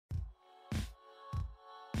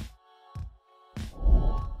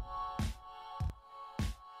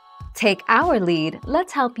Take our lead,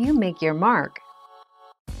 let's help you make your mark.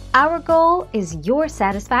 Our goal is your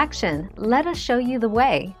satisfaction. Let us show you the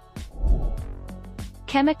way.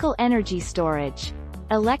 Chemical energy storage.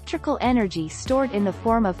 Electrical energy stored in the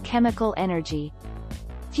form of chemical energy.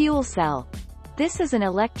 Fuel cell. This is an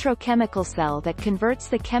electrochemical cell that converts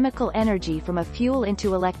the chemical energy from a fuel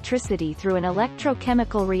into electricity through an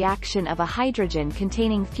electrochemical reaction of a hydrogen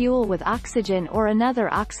containing fuel with oxygen or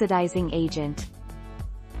another oxidizing agent.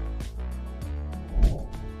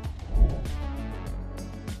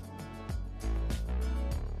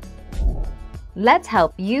 Let's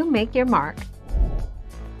help you make your mark.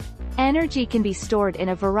 Energy can be stored in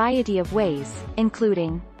a variety of ways,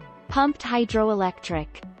 including pumped hydroelectric.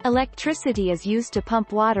 Electricity is used to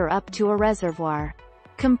pump water up to a reservoir.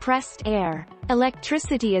 Compressed air.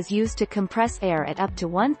 Electricity is used to compress air at up to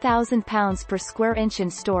 1,000 pounds per square inch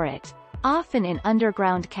and store it, often in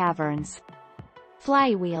underground caverns.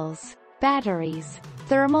 Flywheels. Batteries.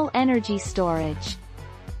 Thermal energy storage.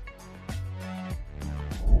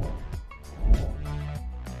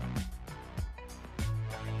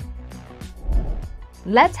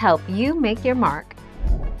 Let's help you make your mark.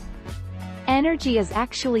 Energy is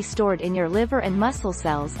actually stored in your liver and muscle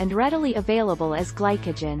cells and readily available as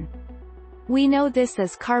glycogen. We know this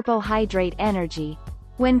as carbohydrate energy.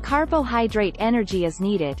 When carbohydrate energy is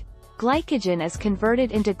needed, glycogen is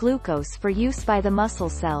converted into glucose for use by the muscle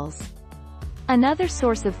cells. Another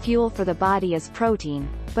source of fuel for the body is protein,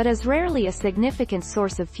 but is rarely a significant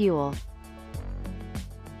source of fuel.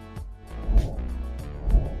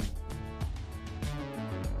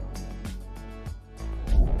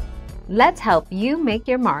 Let's help you make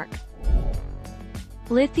your mark.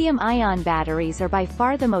 Lithium-ion batteries are by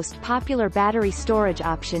far the most popular battery storage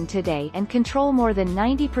option today and control more than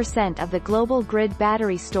 90% of the global grid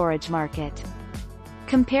battery storage market.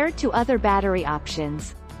 Compared to other battery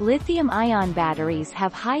options, lithium-ion batteries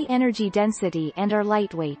have high energy density and are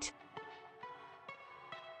lightweight.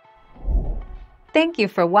 Thank you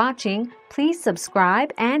for watching. Please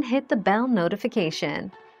subscribe and hit the bell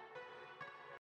notification.